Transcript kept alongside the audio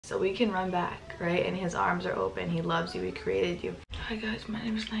so we can run back, right? And his arms are open. He loves you. He created you. Hi guys, my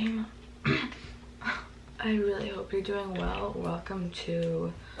name is Naima. I really hope you're doing well. Welcome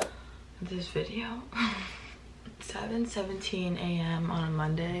to this video. 7:17 a.m. on a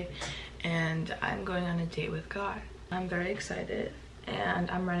Monday, and I'm going on a date with God. I'm very excited,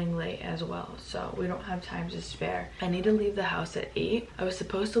 and I'm running late as well, so we don't have time to spare. I need to leave the house at 8. I was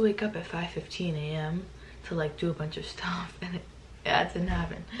supposed to wake up at 5:15 a.m. to like do a bunch of stuff, and that didn't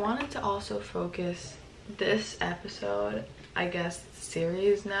happen. I wanted to also focus this episode, I guess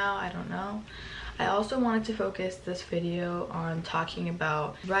series now, I don't know. I also wanted to focus this video on talking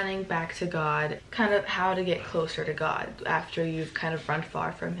about running back to God, kind of how to get closer to God after you've kind of run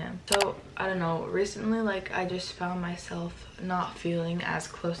far from him. So I don't know, recently like I just found myself not feeling as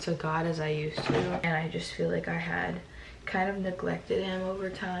close to God as I used to, and I just feel like I had kind of neglected him over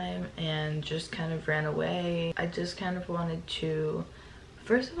time and just kind of ran away. I just kind of wanted to,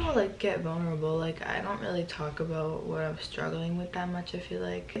 first of all, like get vulnerable. Like I don't really talk about what I'm struggling with that much. I feel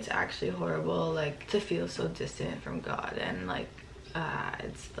like it's actually horrible, like to feel so distant from God, and like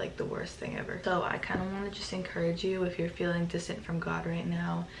it's like the worst thing ever. So I kind of want to just encourage you, if you're feeling distant from God right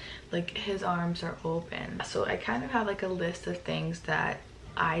now, like his arms are open. So I kind of have like a list of things that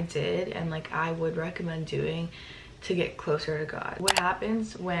I did and like I would recommend doing to get closer to God. What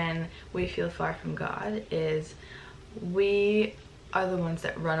happens when we feel far from God is we are the ones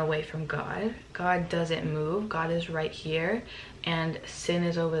that run away from God. God doesn't move. God is right here and sin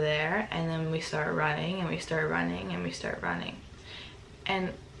is over there, and then we start running and we start running and we start running,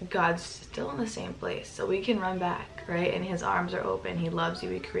 and God's still in the same place, so we can run back, right? And his arms are open. He loves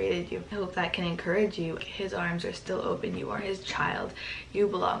you. He created you. I hope that can encourage you. His arms are still open. You are his child. You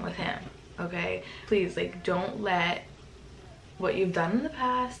belong with him, okay? Please, like, don't let what you've done in the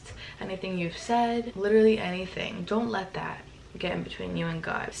past, anything you've said, literally anything, don't let that get in between you and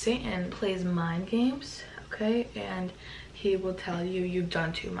God. Satan plays mind games, okay? And he will tell you you've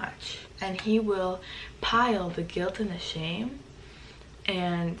done too much, and he will pile the guilt and the shame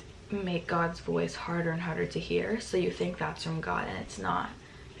and make God's voice harder and harder to hear, so you think that's from God, and it's not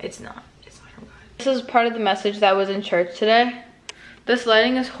from God. This is part of the message that was in church today. This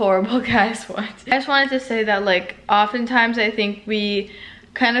lighting is horrible, guys. What? I just wanted to say that, like, oftentimes I think we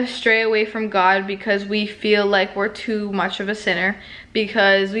kind of stray away from God because we feel like we're too much of a sinner,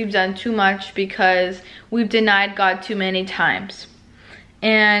 because we've done too much, because we've denied God too many times.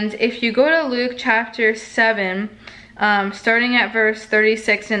 And if you go to Luke chapter 7, starting at verse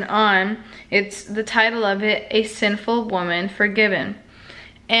 36 and on, it's the title of it, A Sinful Woman Forgiven.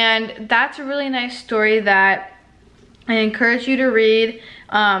 And that's a really nice story that I encourage you to read.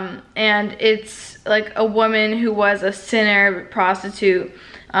 And it's like a woman who was a sinner, prostitute,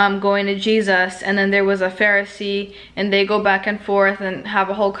 going to Jesus, and then there was a Pharisee, and they go back and forth and have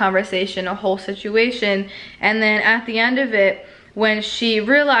a whole conversation, a whole situation. And then at the end of it, when she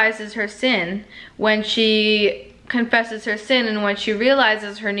realizes her sin, when she confesses her sin, and when she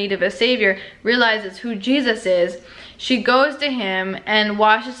realizes her need of a savior, realizes who Jesus is, she goes to him and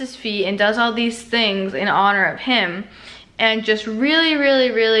washes his feet and does all these things in honor of him, and just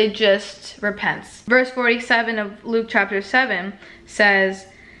really just repents. Verse 47 of Luke chapter 7 says,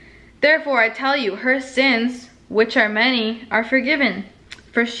 "Therefore I tell you, her sins, which are many, are forgiven,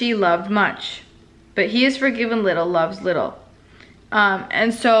 for she loved much. But he is forgiven little, loves little."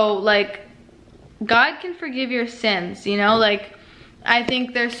 And so, like, God can forgive your sins, you know? Like, I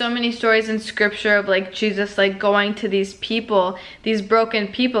think there's so many stories in scripture of like Jesus like going to these people, these broken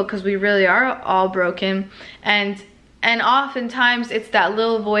people, because we really are all broken, and oftentimes it's that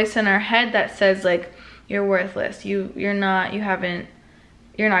little voice in our head that says like, you're worthless, you're not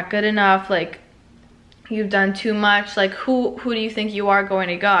good enough, like you've done too much, like who do you think you are going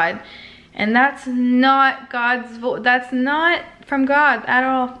to God? And that's not God's voice. That's not from God at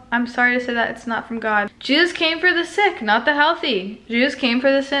all. I'm sorry to say that, it's not from God. Jesus came for the sick, not the healthy. Jesus came for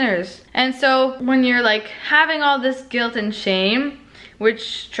the sinners. And so when you're like having all this guilt and shame,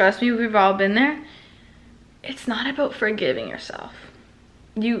 which trust me, we've all been there, it's not about forgiving yourself.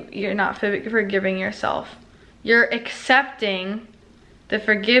 You're not forgiving yourself. You're accepting the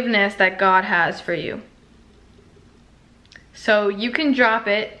forgiveness that God has for you. So you can drop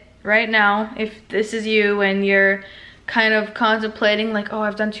it right now if this is you and you're kind of contemplating like, oh,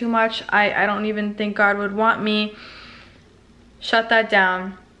 I've done too much, I don't even think God would want me. Shut that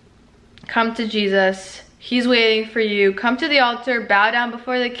down. Come to Jesus. He's waiting for you. Come to the altar, bow down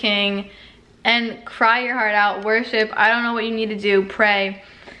before the King, and cry your heart out, worship. I don't know what you need to do, pray,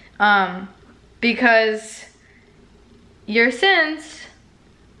 because your sins,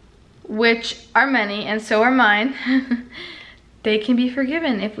 which are many and so are mine, they can be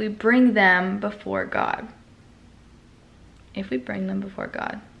forgiven if we bring them before God. If we bring them before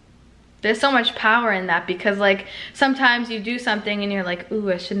God. There's so much power in that, because like sometimes you do something and you're like,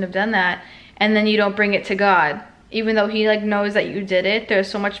 ooh, I shouldn't have done that, and then you don't bring it to God. Even though he like knows that you did it,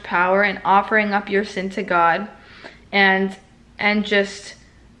 there's so much power in offering up your sin to God and just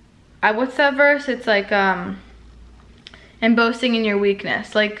what's that verse? It's like and boasting in your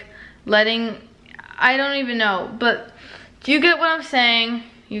weakness. Like letting, I don't even know, but do you get what I'm saying?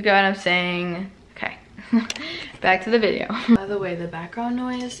 You get what I'm saying? Okay. Back to the video. By the way, the background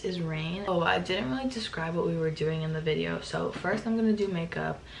noise is rain. Oh, I didn't really describe what we were doing in the video. So first I'm gonna do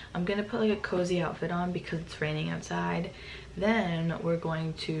makeup. I'm gonna put like a cozy outfit on because it's raining outside. Then we're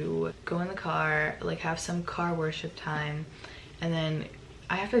going to go in the car, like have some car worship time, and then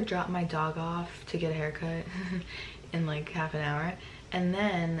I have to drop my dog off to get a haircut in like half an hour. And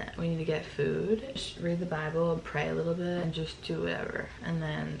then we need to get food, just read the Bible, pray a little bit, and just do whatever. And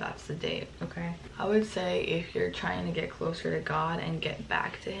then that's the date, okay? I would say if you're trying to get closer to God and get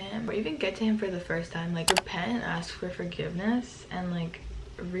back to him, or even get to him for the first time, like repent and ask for forgiveness, and like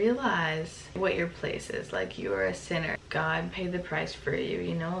realize what your place is. Like you are a sinner. God paid the price for you,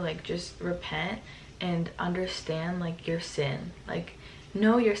 you know? Like just repent and understand like your sin. Like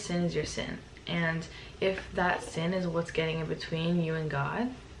know your sin is your sin. And if that sin is what's getting in between you and God,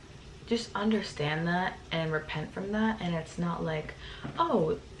 just understand that and repent from that. And it's not like,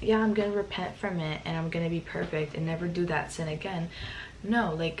 oh yeah, I'm gonna repent from it and I'm gonna be perfect and never do that sin again.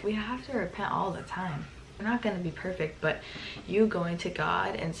 No, like we have to repent all the time. We're not gonna be perfect, but you going to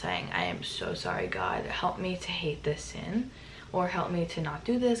God and saying, I am so sorry, God, help me to hate this sin, or help me to not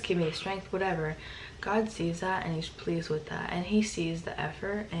do this, give me the strength, whatever. God sees that and he's pleased with that, and he sees the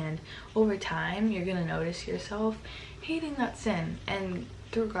effort, and over time you're gonna notice yourself hating that sin, and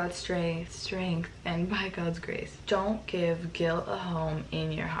through God's strength and by God's grace. Don't give guilt a home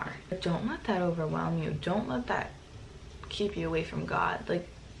in your heart. Don't let that overwhelm you. Don't let that keep you away from God. Like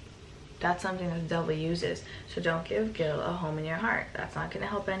that's something that the devil uses. So don't give guilt a home in your heart. That's not gonna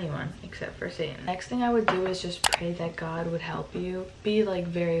help anyone except for Satan. Next thing I would do is just pray that God would help you. Be like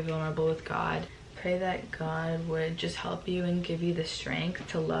very vulnerable with God. Pray that God would just help you and give you the strength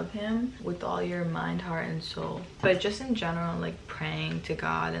to love him with all your mind, heart, and soul. But just in general, like praying to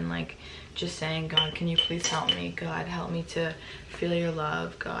God and like just saying, God, can you please help me? God, help me to feel your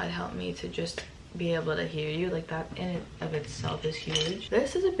love. God, help me to just be able to hear you. Like that in and of itself is huge.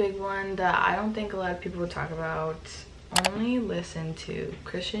 This is a big one that I don't think a lot of people would talk about. Only listen to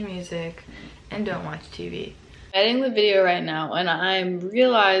Christian music and don't watch TV. Editing the video right now, and I'm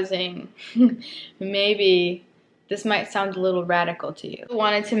realizing maybe this might sound a little radical to you. I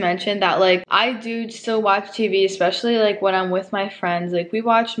wanted to mention that like I do still watch TV, especially like when I'm with my friends. Like we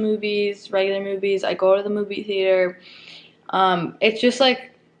watch movies, regular movies. I go to the movie theater. It's just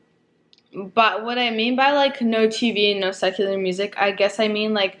like, but what I mean by like no TV and no secular music, I guess I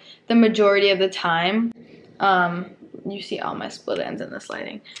mean like the majority of the time. You see all my split ends in this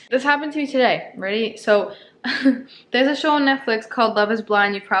lighting. This happened to me today. Ready? So there's a show on Netflix called Love is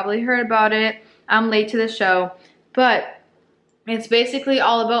Blind. You've probably heard about it. I'm late to the show, but it's basically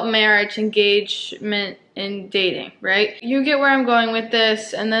all about marriage, engagement, and dating, right? You get where I'm going with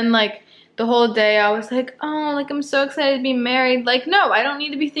this. And then like the whole day I was like, oh, like I'm so excited to be married. Like, no, I don't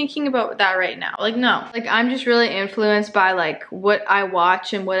need to be thinking about that right now. Like, no. Like I'm just really influenced by like what I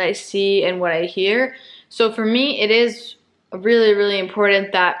watch and what I see and what I hear. So for me, it is really, really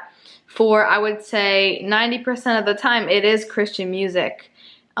important that for, I would say 90% of the time, it is Christian music.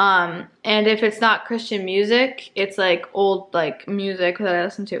 And if it's not Christian music, it's like old like music that I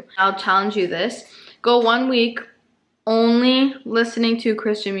listen to. I'll challenge you this. Go 1 week only listening to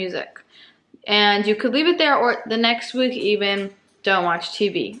Christian music. And you could leave it there, or the next week even don't watch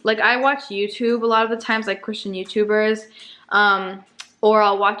TV. Like I watch YouTube a lot of the times, like Christian YouTubers. Or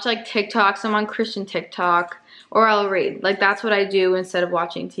I'll watch like TikToks. I'm on Christian TikTok. Or I'll read. Like that's what I do instead of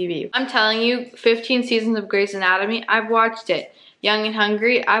watching TV. I'm telling you, 15 seasons of Grey's Anatomy, I've watched it. Young and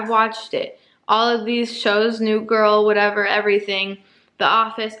Hungry, I've watched it. All of these shows, New Girl, whatever, everything. The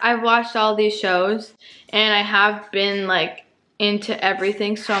Office, I've watched all these shows. And I have been like into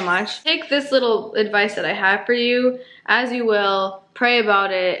everything so much. Take this little advice that I have for you as you will. Pray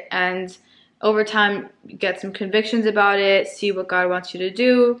about it, and over time get some convictions about it. See what God wants you to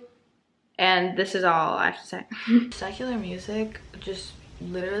do. And this is all I have to say. Secular music just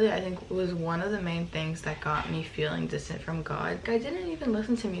literally, I think, was one of the main things that got me feeling distant from God. I didn't even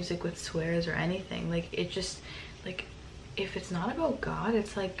listen to music with swears or anything. Like it just, like if it's not about God,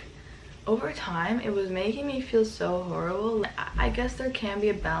 it's like over time it was making me feel so horrible. I guess there can be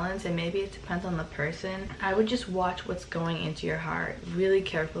a balance, and maybe it depends on the person. I would just watch what's going into your heart really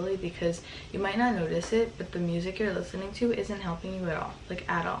carefully, because you might not notice it, but the music you're listening to isn't helping you at all, like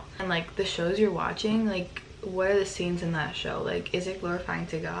at all. And like the shows you're watching, like what are the scenes in that show? Like, is it glorifying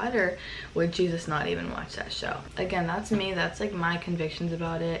to God, or would Jesus not even watch that show? Again, that's me. That's like my convictions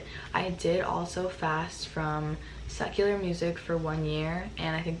about it. I did also fast from secular music for 1 year,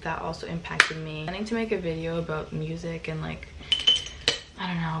 and I think that also impacted me. Planning to make a video about music and like, I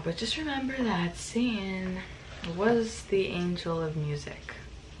don't know, but just remember that Satan was the angel of music.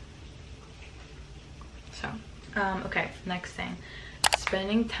 So, okay, next thing.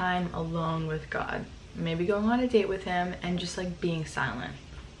 Spending time alone with God. Maybe going on a date with him and just like being silent.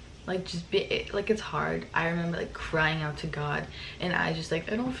 Like just be like, it's hard. I remember like crying out to God, and I just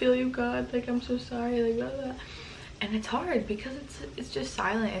like, I don't feel you, God, like I'm so sorry, like blah, blah. And it's hard because it's just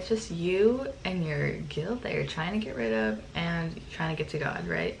silent. It's just you and your guilt that you're trying to get rid of, and you're trying to get to God,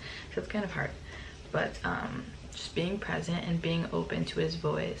 right? So it's kind of hard. But just being present and being open to his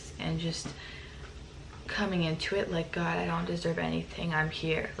voice, and just coming into it like, God, I don't deserve anything, I'm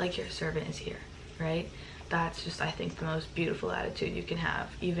here, like your servant is here, right? That's just, I think, the most beautiful attitude you can have.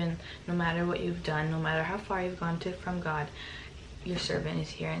 Even no matter what you've done, no matter how far you've gone from God, your servant is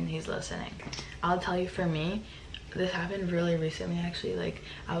here and he's listening. I'll tell you, for me, this happened really recently actually. Like,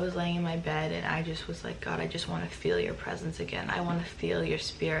 I was laying in my bed and I just was like, God, I just want to feel your presence again. I want to feel your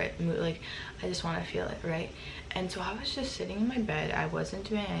spirit move. Like, I just want to feel it, right? And so I was just sitting in my bed. I wasn't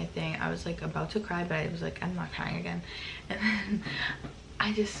doing anything. I was like about to cry, but I was like, I'm not crying again. And then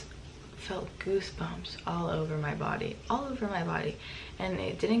I just felt goosebumps all over my body, and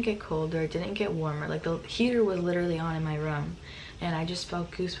it didn't get colder, it didn't get warmer. Like, the heater was literally on in my room, and I just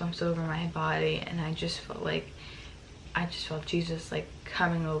felt goosebumps over my body, and I just felt Jesus like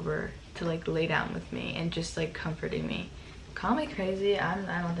coming over to like lay down with me and just like comforting me. Call me crazy, I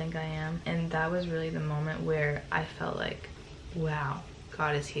don't think I am. And that was really the moment where I felt like, wow,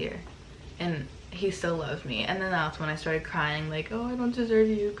 God is here and he still loves me. And then that's when I started crying, like, oh, I don't deserve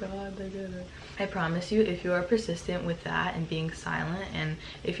you, God. I promise you, if you are persistent with that and being silent, and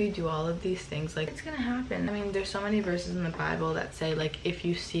if you do all of these things, like, it's gonna happen. I mean, there's so many verses in the Bible that say, like, if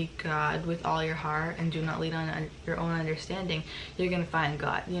you seek God with all your heart and do not lean on your own understanding, you're gonna find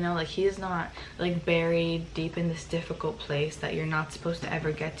God. You know, like, he is not like buried deep in this difficult place that you're not supposed to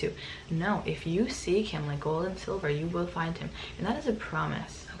ever get to. No, if you seek him like gold and silver, you will find him, and that is a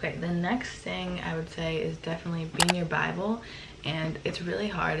promise. Okay, the next thing I would say is definitely be in your Bible. And it's really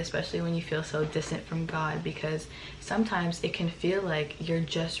hard, especially when you feel so distant from God, because sometimes it can feel like you're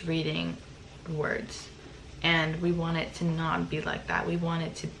just reading words, and we want it to not be like that. We want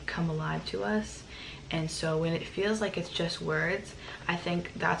it to come alive to us. And so when it feels like it's just words, I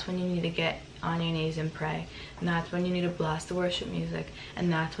think that's when you need to get on your knees and pray. And that's when you need to blast the worship music.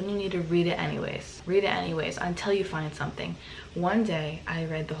 And that's when you need to read it anyways. Read it anyways until you find something. One day I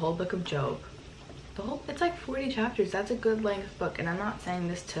read the whole book of Job. It's like 40 chapters. That's a good length book. And I'm not saying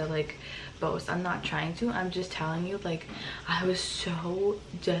this to like boast. I'm not trying to. I'm just telling you, like, I was so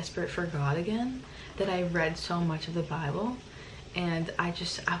desperate for God again that I read so much of the Bible. And I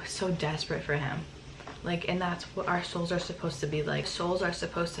was so desperate for him. Like, and that's what our souls are supposed to be like. Souls are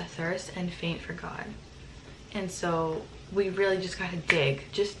supposed to thirst and faint for God. And so we really just gotta dig,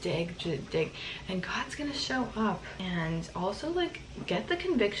 just dig, and God's gonna show up. And also, like, get the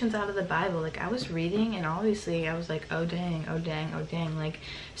convictions out of the Bible. Like, I was reading, and obviously I was like, oh dang, oh dang, oh dang. Like,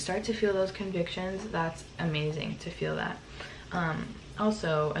 start to feel those convictions. That's amazing to feel that.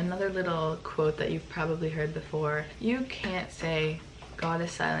 Also, another little quote that you've probably heard before: you can't say God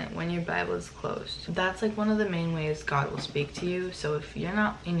is silent when your Bible is closed. That's like one of the main ways God will speak to you. So if you're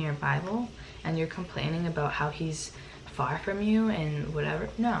not in your Bible and you're complaining about how he's far from you and whatever,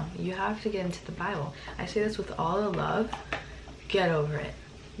 no, you have to get into the Bible. I say this with all the love. Get over it.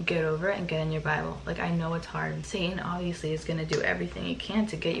 Get over it and get in your Bible. Like, I know it's hard. Satan obviously is gonna do everything he can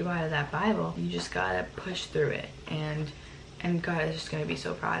to get you out of that Bible. You just gotta push through it, and God is just gonna be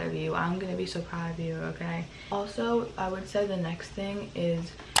so proud of you. I'm gonna be so proud of you, okay? Also, I would say the next thing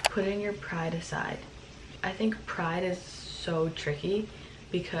is putting your pride aside. I think pride is so tricky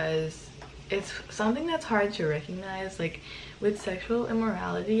because it's something that's hard to recognize. Like, with sexual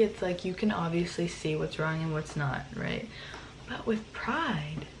immorality, it's like you can obviously see what's wrong and what's not, right? But with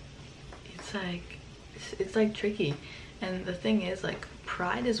pride, it's like tricky. And the thing is, like,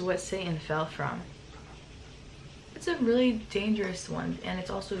 pride is what Satan fell from. it's a really dangerous one, and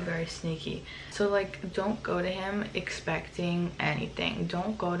it's also very sneaky. So like, don't go to him expecting anything.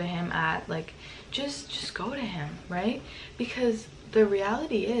 Don't go to him at like, just go to him, right? Because the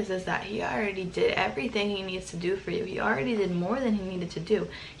reality is that he already did everything he needs to do for you. He already did more than he needed to do.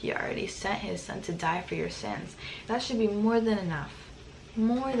 He already sent his son to die for your sins. That should be more than enough.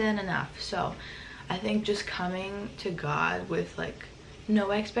 More than enough. So I think just coming to God with like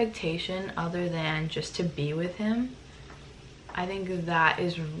no expectation other than just to be with him, I think that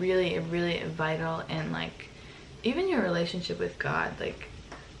is really, really vital in like even your relationship with God. Like,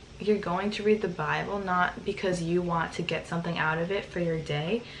 you're going to read the Bible not because you want to get something out of it for your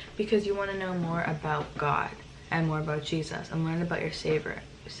day, because you want to know more about God and more about Jesus and learn about your Savior.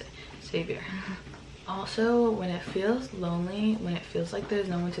 Also, when it feels lonely, when it feels like there's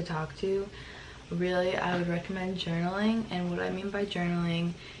no one to talk to, really I would recommend journaling. And what I mean by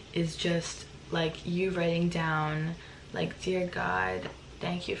journaling is just like you writing down like, dear God,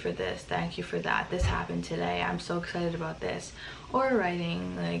 thank you for this, thank you for that, this happened today, I'm so excited about this. Or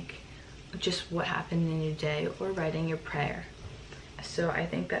writing like just what happened in your day, or writing your prayer. So I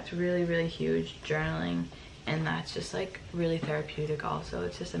think that's really, really huge, journaling, and that's just like really therapeutic also.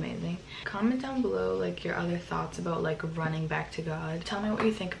 It's just amazing. Comment down below like your other thoughts about like running back to God. Tell me what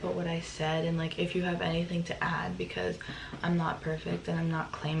you think about what I said, and like if you have anything to add, because I'm not perfect and I'm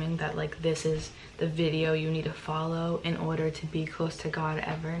not claiming that like this is the video you need to follow in order to be close to God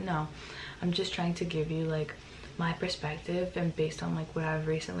ever. No, I'm just trying to give you like my perspective and based on like what I've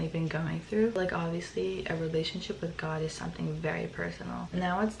recently been going through. Like, obviously a relationship with God is something very personal.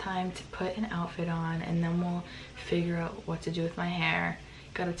 Now it's time to put an outfit on, and then we'll figure out what to do with my hair.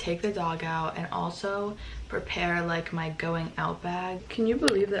 Gotta take the dog out and also prepare like my going out bag. Can you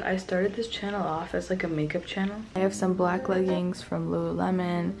believe that I started this channel off as like a makeup channel? I have some black leggings from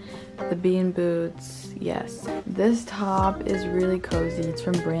Lululemon, the bean boots. Yes, this top is really cozy. It's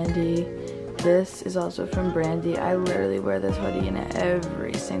from Brandy. This is also from Brandy. I literally wear this hoodie in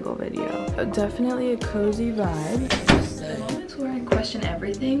every single video. Definitely a cozy vibe. The moments where I question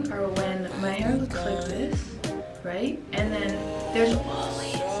everything are when my hair looks like this, right? And then there's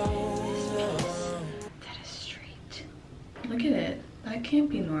always this piece that is straight. Look at it. That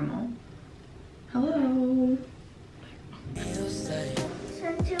can't be normal. Hello?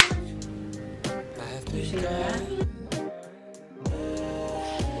 You see that?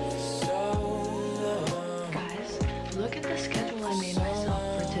 Look at the schedule I made myself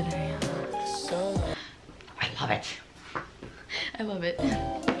for today. I love it. I love it.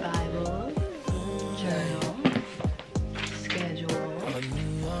 Bible, journal, schedule.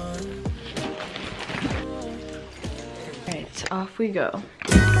 Alright, off we go.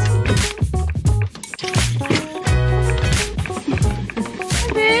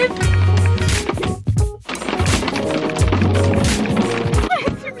 Babe.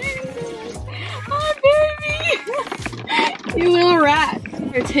 You little rat.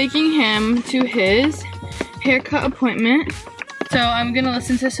 We're taking him to his haircut appointment. So I'm gonna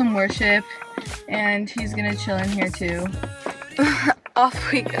listen to some worship and he's gonna chill in here too.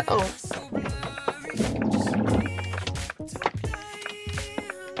 Off we go.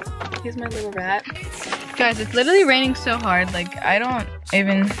 He's my little rat. Guys, it's literally raining so hard, like I don't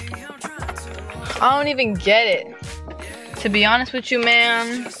even get it. To be honest with you,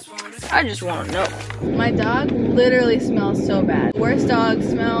 man, I just want to know. My dog literally smells so bad. Worst dog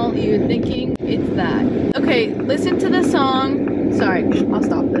smell you're thinking, it's that. Okay, listen to the song. Sorry, I'll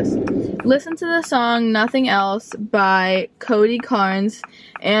stop this. Listen to the song Nothing Else by Cody Carnes,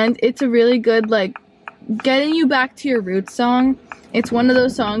 and it's a really good like getting you back to your roots song. It's one of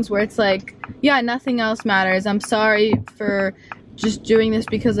those songs where it's like, yeah, nothing else matters. I'm sorry for just doing this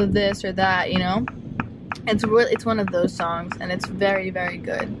because of this or that, you know? It's one of those songs, and it's very, very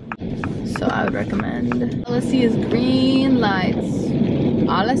good. So I would recommend. All I see is green lights.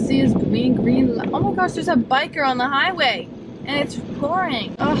 All I see is green lights. Oh my gosh, there's a biker on the highway, and it's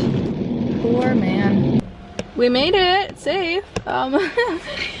pouring. Oh, poor man. We made it safe.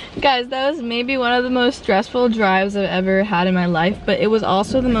 Guys, that was maybe one of the most stressful drives I've ever had in my life, but it was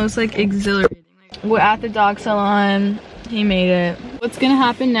also the most like exhilarating. We're at the dog salon. He made it. What's gonna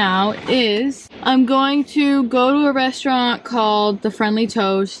happen now is I'm going to go to a restaurant called The Friendly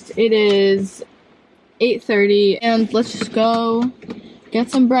Toast. It is 8:30, and let's just go get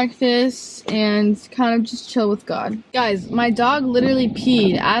some breakfast and kind of just chill with God. Guys, my dog literally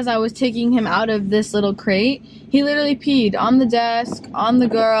peed as I was taking him out of this little crate. He literally peed on the desk, on the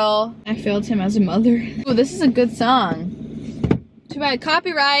girl. I failed him as a mother. Oh, this is a good song. Too bad,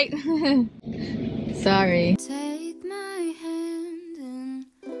 copyright. Sorry.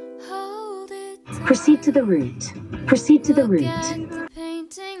 Proceed to the root. Proceed to the route.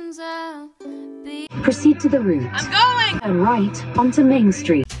 Proceed to the route. I'm going! Turn right onto Main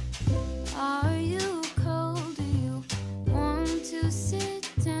Street. Are you cold? Do you want to sit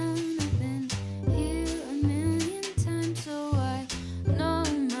down? I've been here a million times, so I know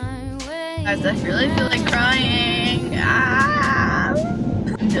my way. Guys, I really feel like crying. Ah!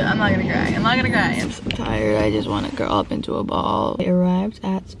 I'm not gonna cry. I'm not gonna cry. I'm so tired. I just want to curl up into a ball. I arrived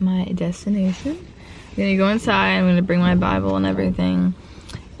at my destination. I'm gonna go inside. I'm gonna bring my Bible and everything.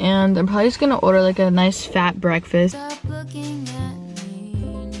 And I'm probably just gonna order like a nice fat breakfast. Stop looking at me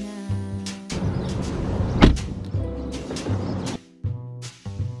now.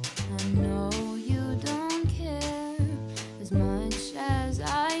 I know you don't care as much as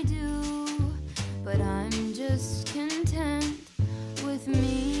I do, but I'm just content with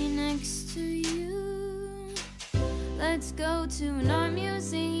me next to you. Let's go to an art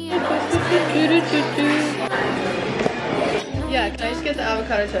museum. Yeah, can I just get the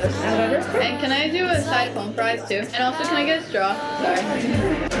avocado toast? And can I do a side of fries too? And also, can I get a straw? Sorry.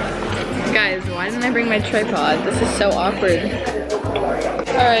 Guys, why didn't I bring my tripod? This is so awkward.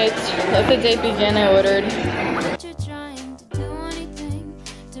 Alright, let the date begin. I ordered. You're trying to do anything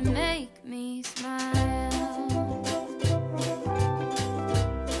to make me smile.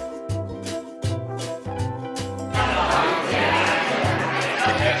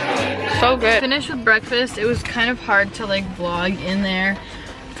 So good. Finished with breakfast. It was kind of hard to like vlog in there.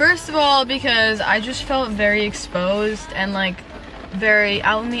 First of all, because I just felt very exposed and like very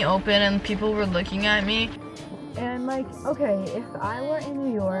out in the open and people were looking at me. And like, okay, if I were in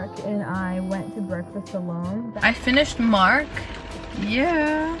New York and I went to breakfast alone. I finished Mark.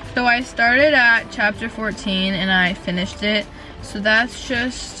 Yeah. So I started at chapter 14 and I finished it. So that's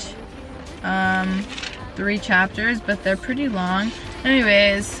just 3 chapters, but they're pretty long.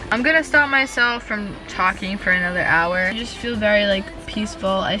 Anyways, I'm gonna stop myself from talking for another hour. I just feel very like peaceful.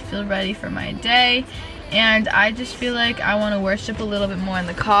 I feel ready for my day. And I just feel like I want to worship a little bit more in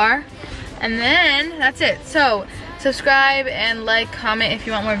the car. And then that's it. So subscribe and like, comment if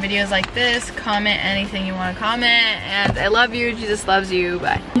you want more videos like this. Comment anything you want to comment. And I love you. Jesus loves you.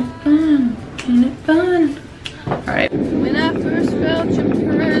 Bye. Fun. Ain't it fun? Alright. When I first felt your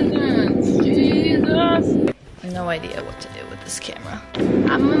presence, Jesus. No idea what to do with this camera.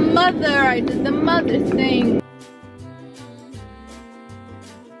 I'm a mother. I did the mother thing.